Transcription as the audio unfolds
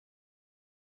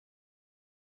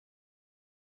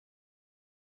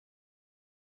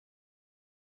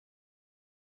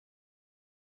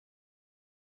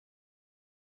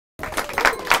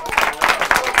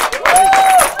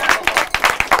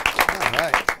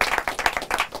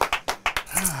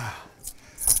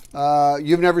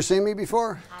You've never seen me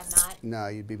before? I've not. No,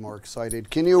 you'd be more excited.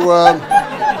 Can you,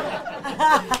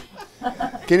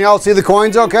 can you all see the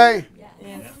coins okay?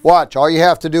 Yes. Watch. All you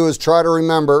have to do is try to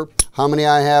remember how many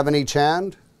I have in each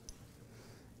hand.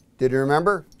 Did you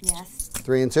remember? Yes.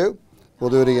 3 and 2. We'll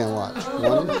do it again. Watch.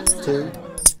 1, 2,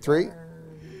 3.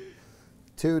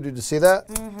 2. Did you see that?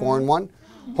 4 and 1.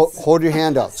 Hold your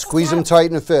hand out. Squeeze them tight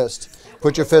in a fist.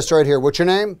 Put your fist right here. What's your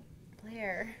name?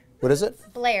 Blair. What is it?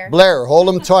 Blair. Blair. Hold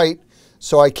them tight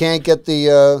so I can't get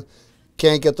the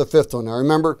fifth one. Now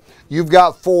remember, you've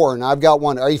got 4 and I've got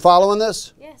 1. Are you following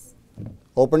this? Yes.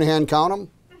 Open your hand, count them.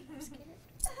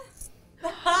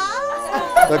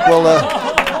 Look,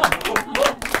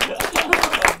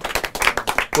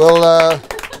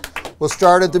 we'll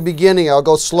start at the beginning. I'll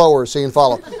go slower so you can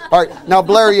follow. All right. Now,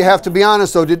 Blair, you have to be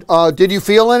honest, though. Did you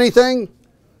feel anything?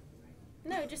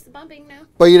 No, just the bumping, no.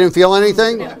 But you didn't feel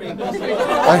anything? No.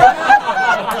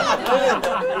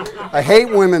 I hate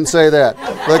women say that.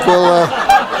 Like,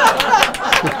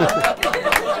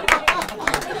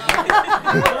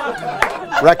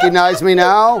 recognize me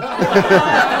now?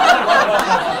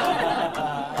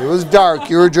 It was dark.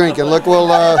 You were drinking. Look, we'll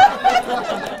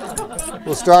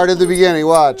start at the beginning.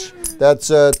 Watch. That's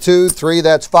 2, 3.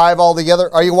 That's 5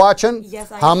 altogether. Are you watching?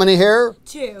 Yes, I am. How many here?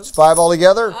 2. It's 5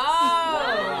 altogether.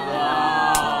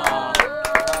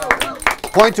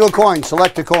 Point to a coin.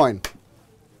 Select a coin.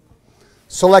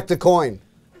 Select a coin.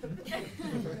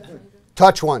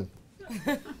 Touch one.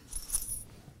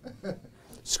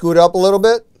 Scoot up a little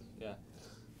bit. Yeah.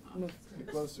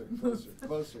 Closer,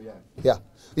 yeah. Yeah.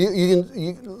 You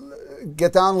can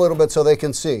get down a little bit so they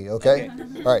can see, okay?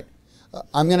 All right.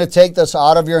 I'm going to take this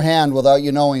out of your hand without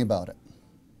you knowing about it.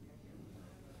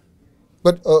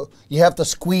 But you have to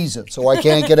squeeze it so I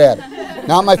can't get at it.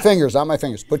 Not my fingers, not my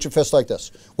fingers. Put your fist like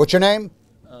this. What's your name?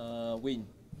 Win.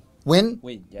 Win?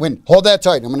 Win, yeah. Win. Hold that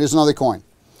tight. I'm going to use another coin.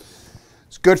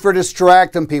 It's good for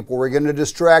distracting people. We're going to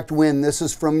distract Win. This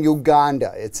is from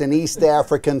Uganda. It's an East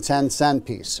African 10-cent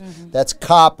piece. That's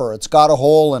copper. It's got a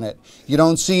hole in it. You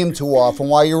don't see them too often.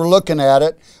 While you were looking at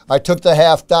it, I took the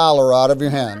 $50 out of your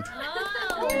hand.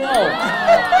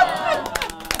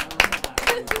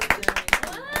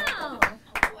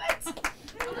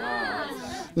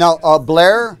 Now,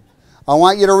 Blair, I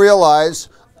want you to realize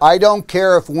I don't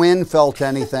care if Win felt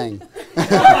anything.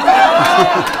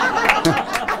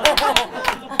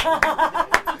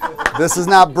 This is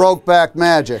not Brokeback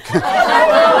Magic.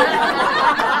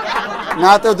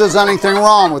 Not that there's anything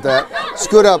wrong with that.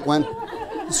 Scoot up, Win.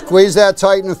 Squeeze that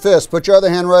tight in the fist. Put your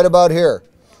other hand right about here.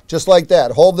 Just like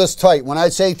that. Hold this tight. When I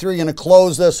say 3, you're going to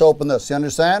close this, open this. You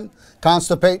understand?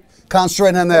 Concentrate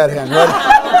on that hand. Ready?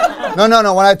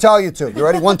 No. When I tell you to. You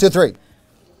ready? 1, 2, 3.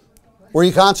 Were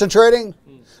you concentrating?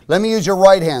 Let me use your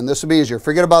right hand. This will be easier.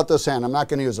 Forget about this hand. I'm not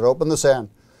going to use it. Open this hand.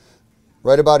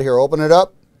 Right about here. Open it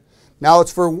up. Now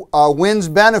it's for Win's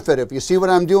benefit. If you see what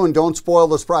I'm doing, don't spoil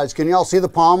the surprise. Can you all see the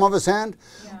palm of his hand?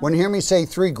 Yeah. When you hear me say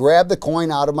 3, grab the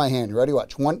coin out of my hand. You ready?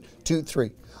 Watch. 1, 2,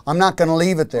 3. I'm not going to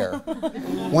leave it there.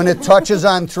 When it touches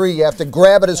on 3, you have to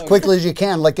grab it as quickly as you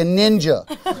can, like a ninja.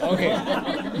 Okay.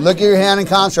 Look at your hand and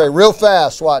concentrate. Real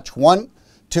fast. Watch. 1,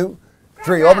 2,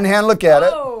 3. Open your hand. Look at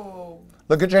it.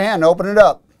 Look at your hand. Open it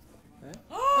up.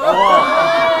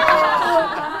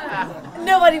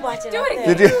 Nobody watch it.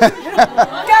 Did you?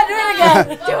 God, do it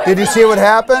again. Did you see what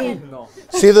happened? No.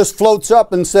 See, this floats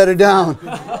up instead of down.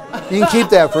 You can keep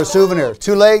that for a souvenir.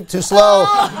 Too late, too slow.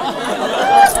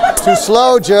 Too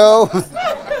slow, Joe.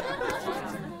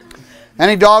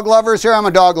 Any dog lovers here? I'm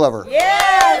a dog lover.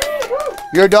 Yes.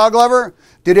 You're a dog lover?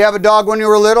 Did you have a dog when you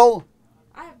were little?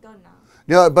 I have done now.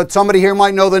 No, but somebody here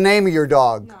might know the name of your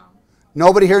dog. No.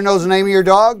 Nobody here knows the name of your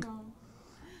dog? No.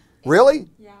 Really?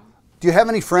 Yeah. Do you have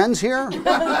any friends here?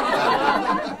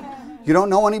 You don't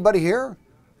know anybody here?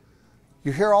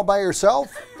 You're here all by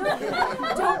yourself?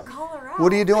 Don't call her out.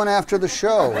 What are you doing after the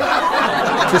show?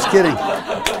 Just kidding.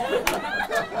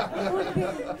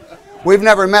 We've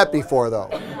never met before, though.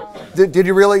 Did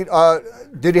you really,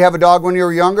 did you have a dog when you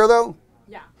were younger, though?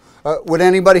 Yeah. Would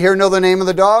anybody here know the name of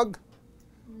the dog?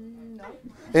 No.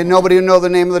 And nobody know the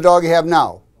name of the dog you have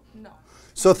now? No.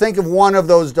 So think of one of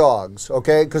those dogs,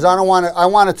 okay? Because I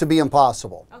want it to be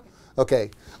impossible. Okay.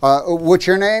 What's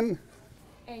your name?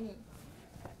 Annie.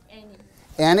 Annie.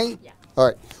 Annie? Yeah. All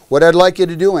right. What I'd like you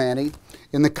to do, Annie,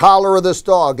 in the collar of this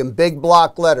dog, in big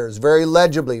block letters, very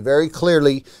legibly, very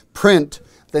clearly, print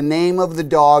the name of the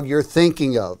dog you're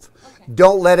thinking of. Okay.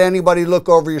 Don't let anybody look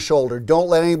over your shoulder. Don't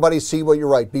let anybody see what you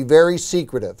write. Be very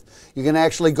secretive. You can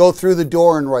actually go through the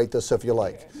door and write this if you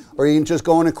like. Or you can just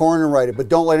go in a corner and write it, but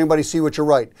don't let anybody see what you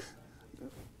write.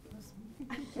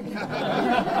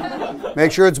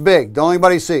 Make sure it's big. Don't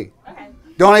anybody see. Okay.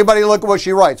 Don't anybody look at what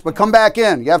she writes. But come back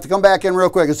in. You have to come back in real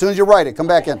quick. As soon as you write it, come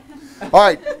back in. All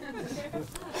right.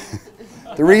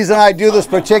 The reason I do this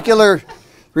particular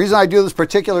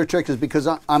trick is because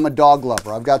I'm a dog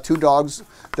lover. I've got 2 dogs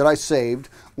that I saved.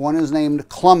 One is named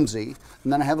Clumsy,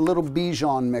 and then I have a little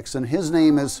Bichon mix, and his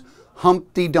name is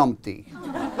Humpty Dumpty.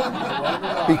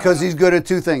 Because he's good at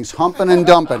 2 things, humping and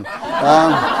dumping.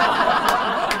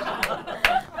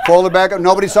 Fold it back up.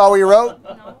 Nobody saw what you wrote?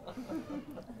 No.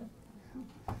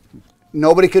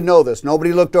 Nobody could know this.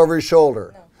 Nobody looked over his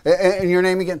shoulder. No. And your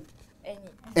name again? Any.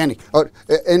 Annie. Oh,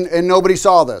 and nobody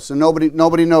saw this, and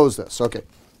nobody knows this. Okay.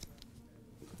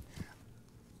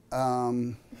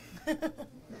 All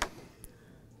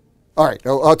right.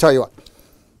 I'll tell you what.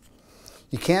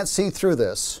 You can't see through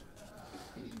this.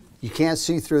 You can't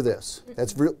see through this.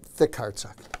 That's real thick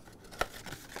cardstock.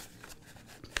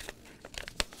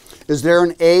 Is there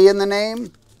an A in the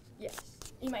name? Yes.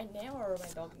 In my name or my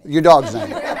dog name? Your dog's name.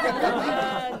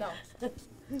 No.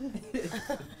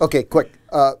 Okay, quick.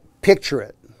 Picture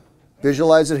it.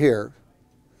 Visualize it here.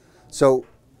 So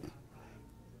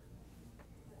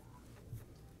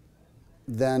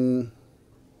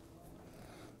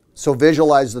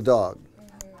visualize the dog.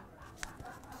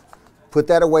 Put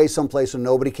that away someplace so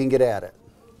nobody can get at it.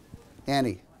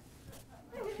 Annie.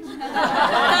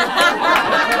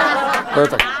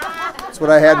 Perfect. That's what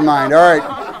I had in mind. All right.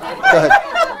 Go ahead.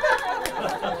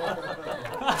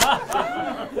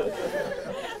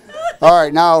 All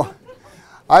right, now,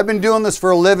 I've been doing this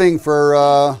for a living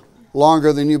for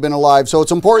longer than you've been alive, so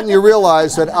it's important you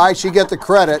realize that I should get the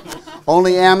credit.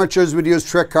 Only amateurs would use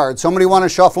trick cards. Somebody want to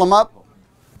shuffle them up?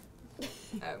 You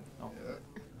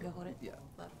hold it? Yeah.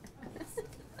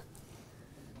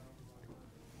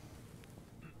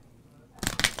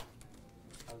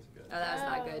 Oh, that was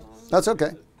not good. That's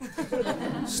okay.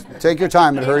 Just take your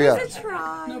time and hurry up. It was a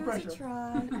try. No It was a pressure.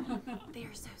 try. They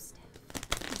are so stiff.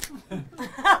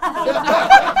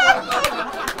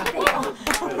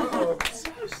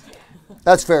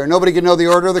 That's fair. Nobody can know the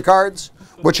order of the cards?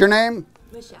 What's your name?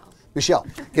 Michelle. Michelle.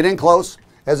 Get in close.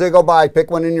 As they go by, pick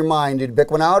one in your mind. Did you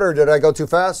pick one out or did I go too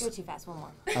fast? Go too fast. One more.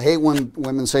 I hate when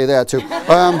women say that too.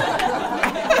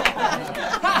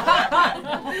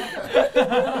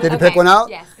 Did you pick one out?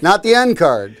 Yes. Not the end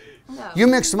card. No. You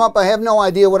mixed them up. I have no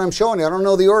idea what I'm showing you. I don't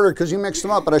know the order because you mixed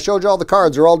them up, but I showed you all the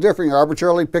cards. They're all different. You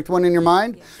arbitrarily picked one in your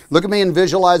mind. Yes. Look at me and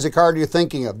visualize the card you're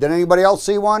thinking of. Did anybody else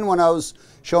see one when I was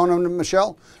showing them to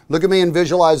Michelle? Look at me and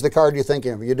visualize the card you're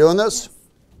thinking of. Are you doing this?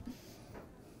 Yes.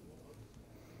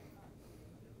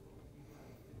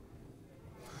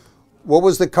 What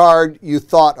was the card you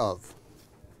thought of?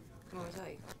 What was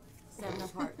I? 7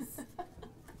 of hearts.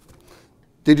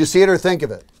 Did you see it or think of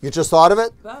it? You just thought of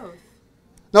it? Both.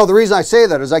 No, the reason I say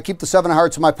that is I keep the 7 of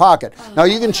hearts in my pocket. Now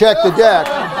you can check the deck.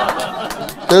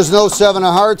 There's no 7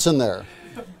 of hearts in there.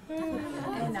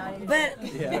 But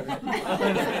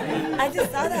I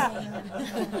just saw that.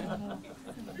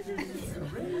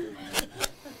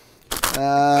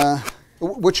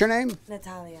 What's your name?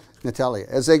 Natalia. Natalia.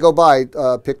 As they go by,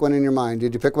 pick one in your mind.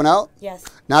 Did you pick one out? Yes.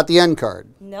 Not the end card.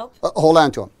 Nope. Hold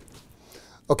on to them.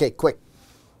 Okay, quick.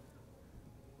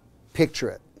 Picture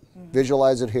it.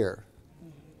 Visualize it here.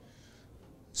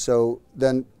 So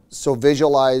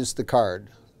visualize the card.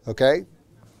 Okay.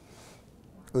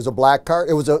 It was a black card.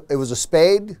 It was a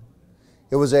spade.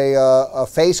 It was a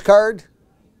face card.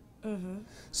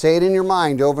 Say it in your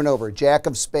mind over and over. Jack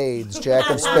of spades. Jack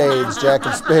of spades. Jack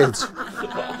of spades.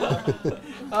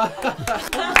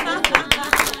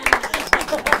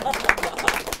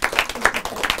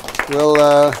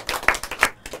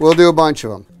 We'll do a bunch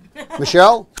of them.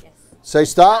 Michelle, Yes. say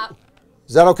stop.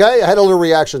 Is that okay? I had a little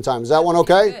reaction time. Is that one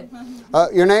okay?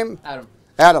 Your name? Adam.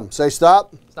 Adam, say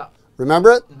stop. Stop.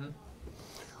 Remember it?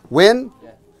 Win,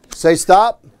 Yeah. say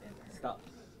stop. Stop.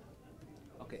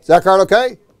 Okay. Is that card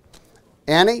okay?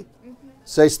 Annie,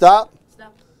 say stop.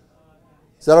 Stop.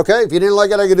 Is that okay? If you didn't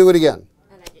like it, I could do it again.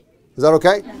 I like it. Is that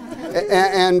okay?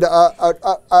 And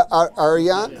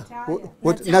Ariane?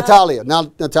 Natalia.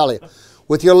 Now, Natalia.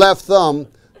 With your left thumb,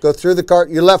 go through the card.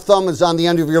 Your left thumb is on the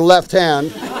end of your left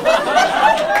hand.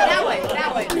 That way.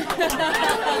 That way.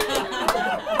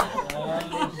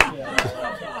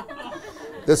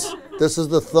 This is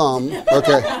the thumb.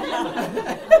 Okay.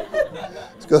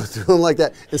 Let's go through them like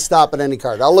that and stop at any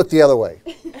card. I'll look the other way.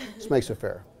 This makes it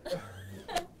fair.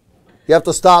 You have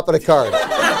to stop at a card.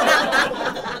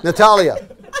 Natalia,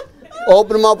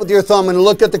 open them up with your thumb and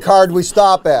look at the card we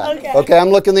stop at. Okay, I'm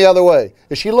looking the other way.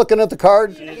 Is she looking at the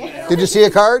card? Yes. Did you see a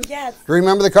card? Yes. Do you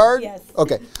remember the card? Yes.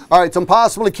 Okay. All right, it's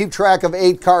impossible to keep track of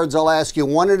 8 cards. I'll ask you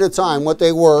one at a time what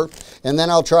they were. and then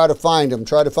I'll try to find them.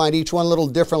 Try to find each one a little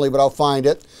differently, but I'll find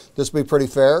it. This will be pretty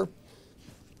fair.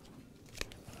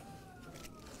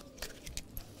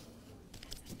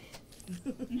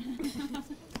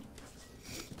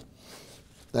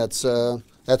 That's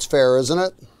fair, isn't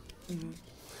it?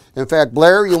 Mm-hmm. In fact,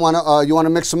 Blair, you want to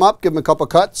mix them up? Give them a couple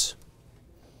cuts.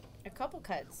 A couple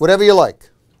cuts. Whatever you like.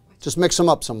 Just mix them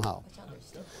up somehow.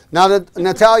 Now that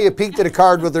Natalia peeked at a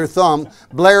card with her thumb,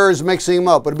 Blair is mixing them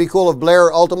up. Would it be cool if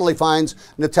Blair ultimately finds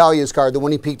Natalia's card, the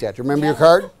one he peeked at? You remember your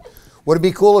card? Would it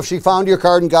be cool if she found your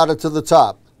card and got it to the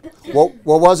top? What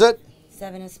was it?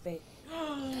 7 of spades.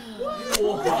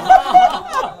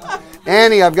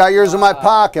 Annie, I've got yours in my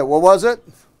pocket. What was it?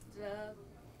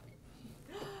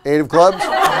 8 of clubs.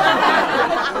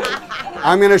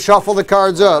 I'm going to shuffle the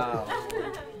cards up.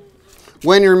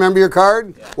 When you remember your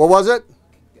card? Yeah. What was it?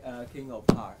 King of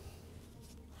hearts.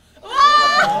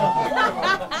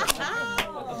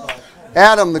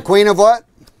 Adam, the queen of what?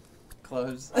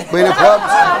 Clubs. Queen of clubs.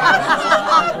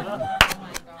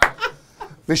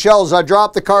 Michelle, as I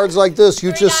drop the cards like this,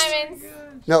 you just... Diamonds.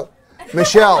 No,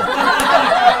 Michelle.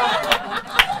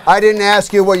 I didn't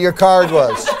ask you what your card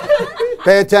was.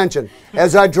 Pay attention.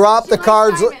 As I drop the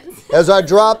cards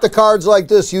like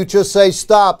this, you just say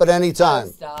stop at any time.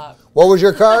 Stop. What was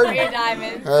your card? 3 of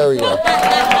diamonds. There we go.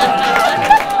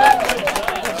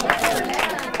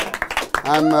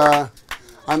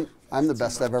 I'm the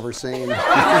best I've ever seen. You're the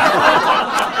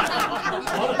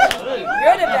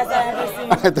best I've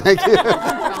ever seen. Thank you.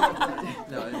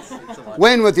 No, it's a lot.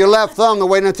 Win with your left thumb the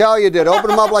way Natalia did. Open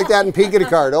them up like that and peek at a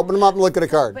card. Open them up and look at a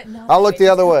card. I'll look the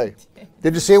other way.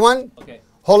 Did you see one? Okay.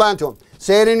 Hold on to them.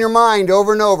 Say it in your mind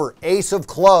over and over. Ace of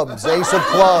clubs, ace of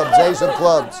clubs, ace of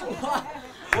clubs.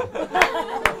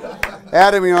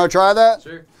 Adam, you want to try that?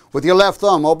 Sure. With your left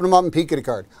thumb, open them up and peek at a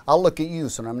card. I'll look at you,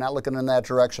 so I'm not looking in that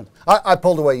direction. I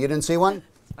pulled away. You didn't see one?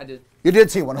 I did. You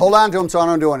did see one. Hold on to them so I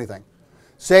don't do anything.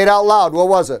 Say it out loud. What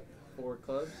was it? 4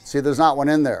 clubs. See, there's not one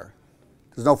in there.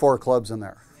 There's no 4 clubs in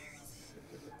there.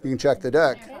 You can check the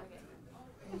deck.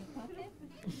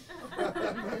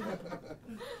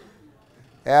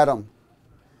 Adam.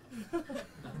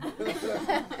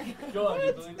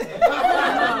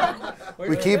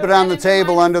 We keep it on the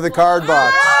table under the card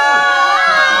box.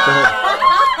 Go ahead.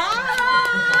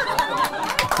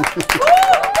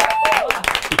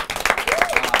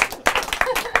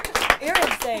 You're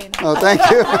insane. Oh, thank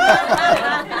you.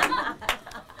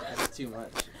 That's too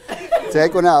much.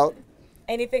 Take one out.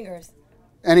 Any fingers?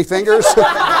 Any fingers?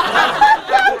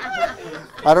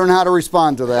 I don't know how to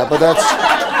respond to that, but that's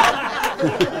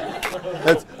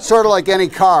sort of like any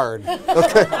card.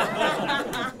 Okay.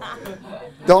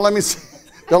 Don't let me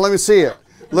see it.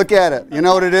 Look at it. You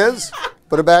know what it is?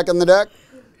 Put it back in the deck.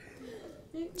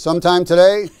 Sometime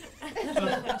today.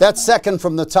 That's second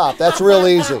from the top. That's real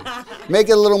easy. Make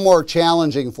it a little more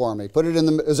challenging for me. Put it in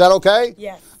the. Is that okay?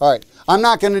 Yes. All right. I'm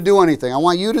not going to do anything. I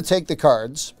want you to take the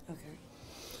cards. Okay.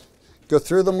 Go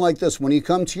through them like this. When you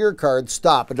come to your card,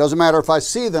 stop. It doesn't matter if I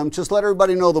see them. Just let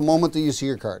everybody know the moment that you see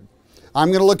your card. I'm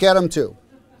going to look at them too.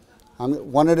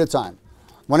 One at a time.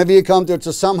 Whenever you come to it,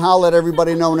 to somehow let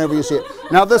everybody know whenever you see it.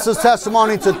 Now this is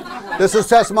testimony to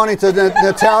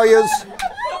Natalia's.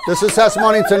 This is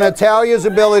testimony to Natalia's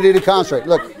ability to concentrate.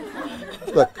 Look.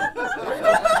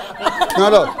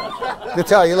 No.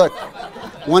 Natalia, look.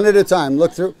 One at a time.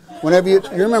 Look through. Whenever you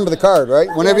remember the card, right?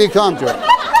 Whenever you come to it.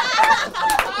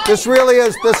 This really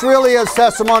is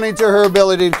testimony to her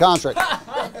ability to concentrate.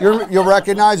 You'll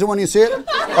recognize it when you see it?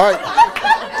 All right.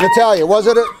 Natalia,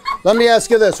 let me ask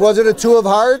you this. Was it a 2 of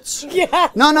hearts? Yeah.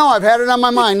 No, I've had it on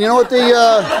my mind. You know what the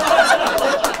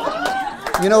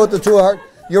 2 of hearts?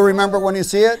 You'll remember when you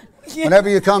see it? Yeah. Whenever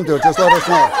you come to it, just let us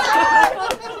know.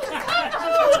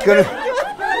 It's gonna,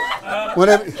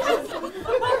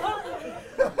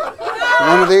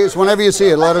 one of these, whenever you see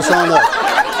it, let us all know.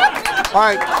 All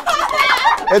right.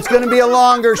 It's going to be a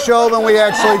longer show than we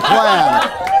actually planned.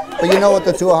 But you know what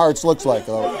the 2 of hearts looks like,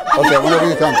 though. Okay, whenever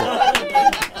you come to it.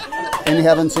 And you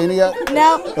haven't seen it yet?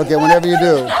 No. Okay, whenever you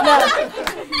do. No.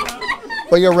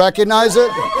 But you'll recognize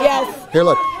it? Yes. Here,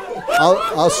 look.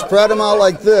 I'll spread them out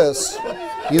like this.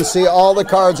 You can see all the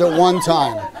cards at one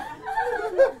time.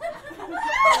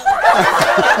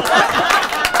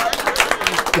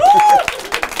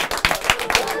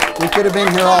 We could have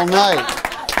been here all night.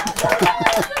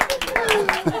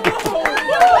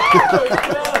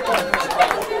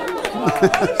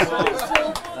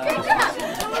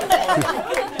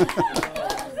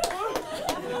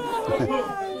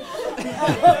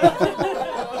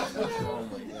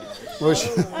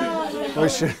 We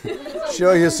should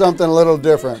show you something a little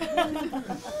different.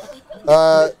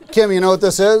 Kim, you know what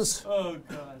this is? Oh,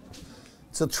 God.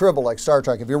 It's a tribble like Star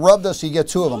Trek. If you rub this, you get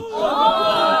 2 of them.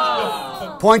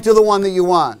 Point to the one that you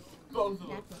want.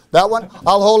 That one?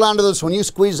 I'll hold on to this one. You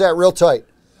squeeze that real tight.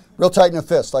 Real tight in a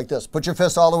fist, like this. Put your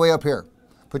fist all the way up here.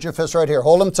 Put your fist right here.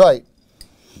 Hold them tight.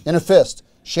 In a fist.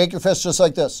 Shake your fist just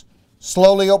like this.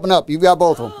 Slowly open up. You've got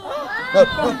both of them.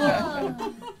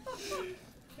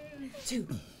 2.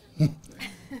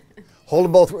 Hold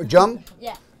them both. Jump.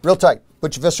 Yeah. Real tight.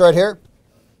 Put your fist right here.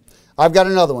 I've got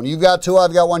another one. You've got 2.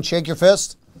 I've got 1. Shake your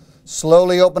fist.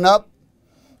 Slowly open up.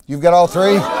 You've got all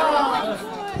 3.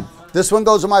 This one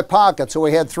goes in my pocket. So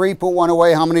we had 3. Put 1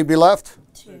 away. How many would be left?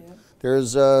 2.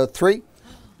 There's 3.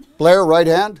 Blair, right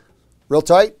hand. Real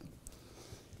tight.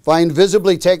 If I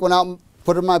invisibly take one out and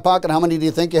put it in my pocket, how many do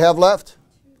you think you have left?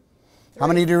 3. How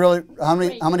many do you really? How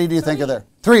many do you think are there?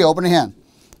 3. Open your hand.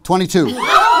 22.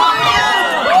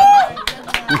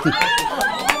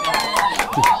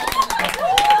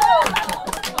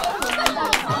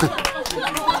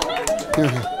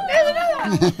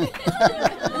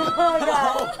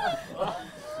 Oh, God.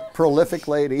 Prolific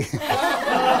lady. Can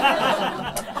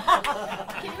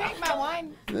you make my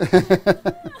wine?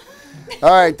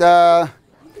 All right.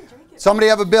 Somebody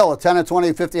have a bill, a 10, a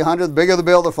 20, 50, 100. The bigger the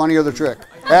bill, the funnier the trick.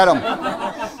 Adam.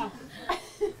 I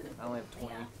only have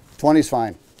 20. 20's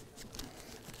fine.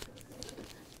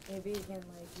 Maybe you can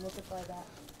like multiply that.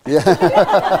 Yeah.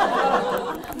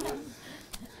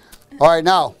 All right,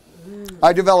 now,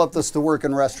 I developed this to work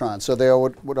in restaurants, so they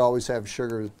would always have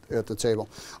sugar at the table.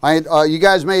 You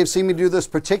guys may have seen me do this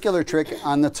particular trick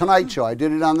on The Tonight Show. I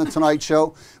did it on The Tonight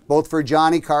Show, both for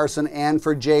Johnny Carson and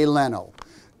for Jay Leno.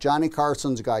 Johnny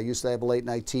Carson's a guy used to have a late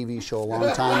night TV show a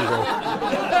long time ago,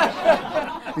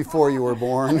 before you were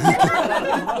born.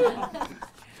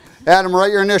 Adam,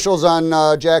 write your initials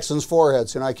on Jackson's forehead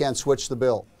so I can't switch the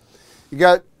bill. You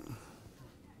got?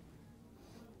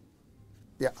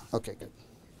 Yeah, okay, good.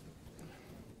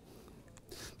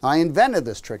 I invented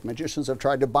this trick. Magicians have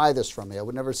tried to buy this from me. I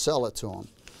would never sell it to them.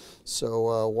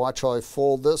 So watch how I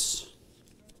fold this.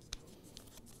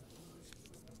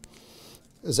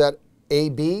 Is that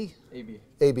AB? AB.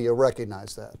 AB, you'll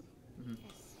recognize that. Mm-hmm. I'm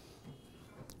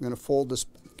going to fold this.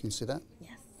 Can you see that?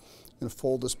 Yes. I'm going to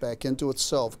fold this back into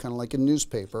itself, kind of like a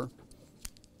newspaper.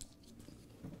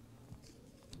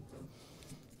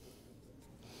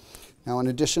 Now, in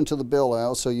addition to the bill, I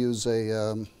also use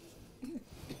a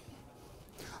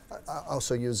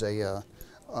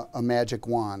magic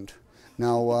wand.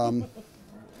 Now,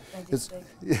 it's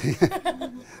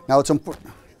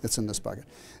important. It's in this bucket.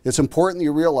 It's important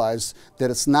you realize that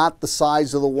it's not the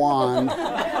size of the wand,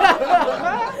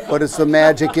 but it's the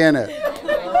magic in it.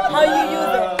 How you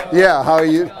use it? Yeah, how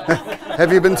you?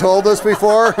 Have you been told this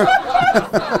before?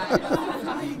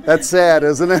 That's sad,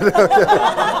 isn't it? Okay.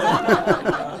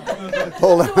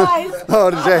 Hold on. Oh,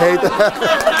 did you hate that?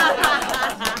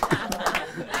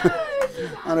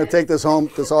 I'm going to take this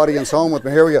audience home with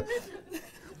me. Here we go.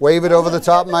 Wave it over the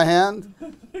top of my hand.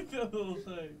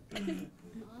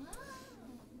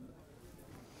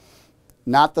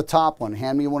 Not the top one.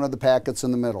 Hand me one of the packets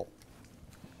in the middle.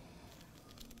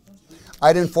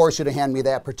 I didn't force you to hand me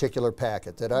that particular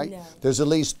packet, did I? No. There's at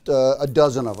least a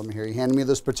dozen of them here. You hand me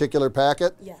this particular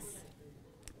packet? Yes.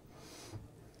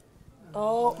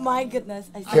 Oh my goodness.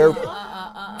 I see Care-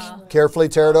 it. Carefully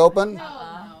tear it open.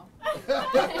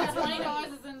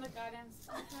 $20 is in the guidance.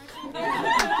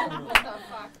 What the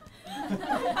fuck?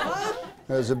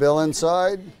 There's a bill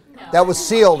inside. That was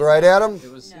sealed, right, Adam?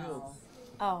 It was sealed.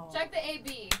 Oh. Check the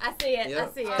AB. I see it.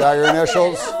 Yep. I see it. Got your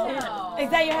initials? Is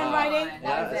that your handwriting?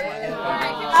 Yeah, that's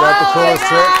my name. Is that the coolest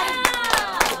trick?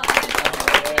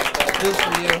 This is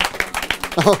for you.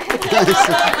 Oh, nice.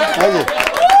 Thank you.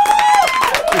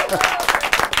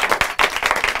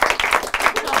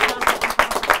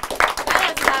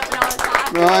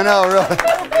 No, I know, really.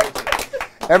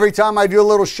 Every time I do a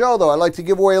little show, though, I like to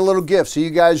give away a little gift so you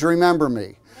guys remember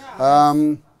me.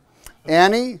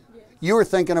 Annie, you were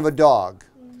thinking of a dog.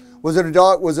 Was it a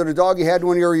dog? Was it a dog you had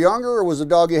when you were younger, or was it a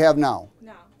dog you have now?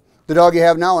 No. The dog you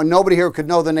have now, and nobody here could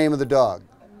know the name of the dog.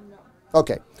 No.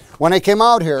 Okay. When I came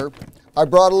out here, I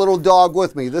brought a little dog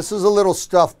with me. This is a little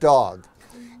stuffed dog.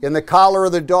 In the collar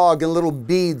of the dog, in little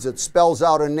beads, it spells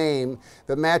out a name. If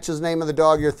it matches the name of the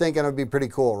dog you're thinking, it'd be pretty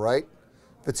cool, right?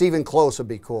 If it's even close, it'd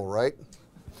be cool, right?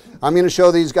 I'm going to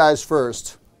show these guys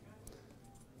first.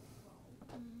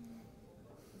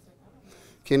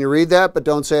 Can you read that, but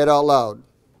don't say it out loud?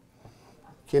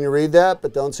 Can you read that,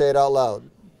 but don't say it out loud?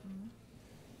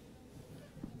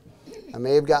 I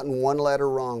may have gotten one letter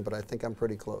wrong, but I think I'm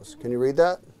pretty close. Can you read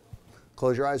that?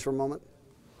 Close your eyes for a moment.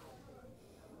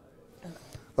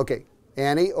 Okay,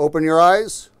 Annie, open your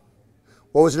eyes.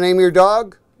 What was the name of your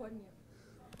dog? Ponye.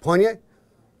 Ponye?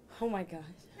 Oh my gosh.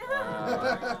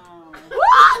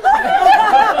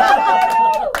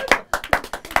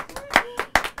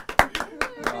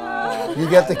 You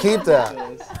get to keep that.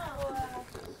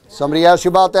 Somebody asks you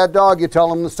about that dog, you tell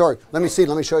them the story. Let me see,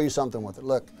 let me show you something with it.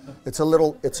 Look, it's a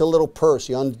little purse.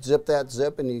 You unzip that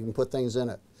zip and you can put things in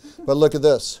it. But look at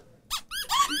this.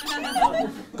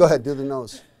 Go ahead, do the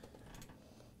nose.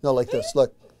 No, like this,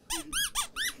 look.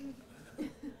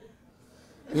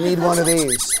 You need one of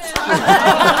these.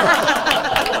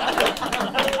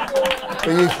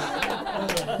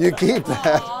 you keep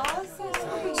that.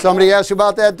 Somebody asks you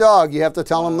about that dog, you have to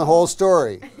tell them the whole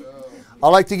story. I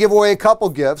like to give away a couple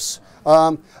gifts.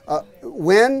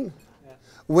 Win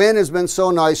has been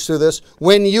so nice through this.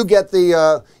 When you get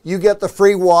the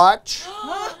free watch.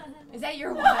 Is that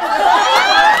your watch?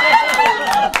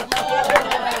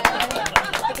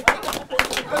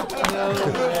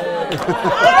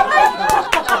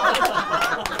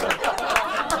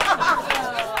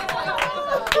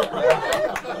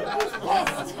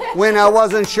 When I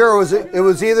wasn't sure, it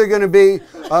was either going to be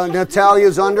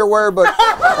Natalia's underwear, but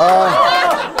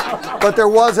there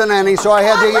wasn't any, so I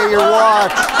had to get your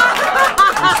watch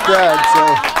instead. So.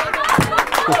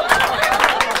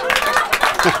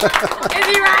 Is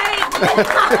he right?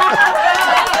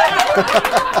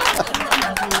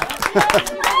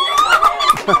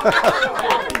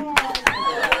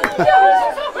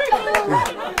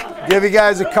 Give you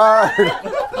guys a card.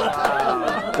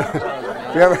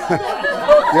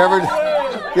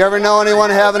 You ever know anyone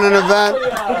having an event?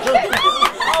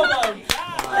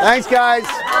 Thanks, guys.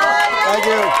 Thank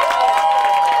you.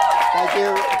 Thank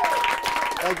you.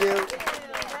 Thank you.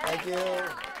 Thank you.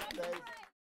 Thank you.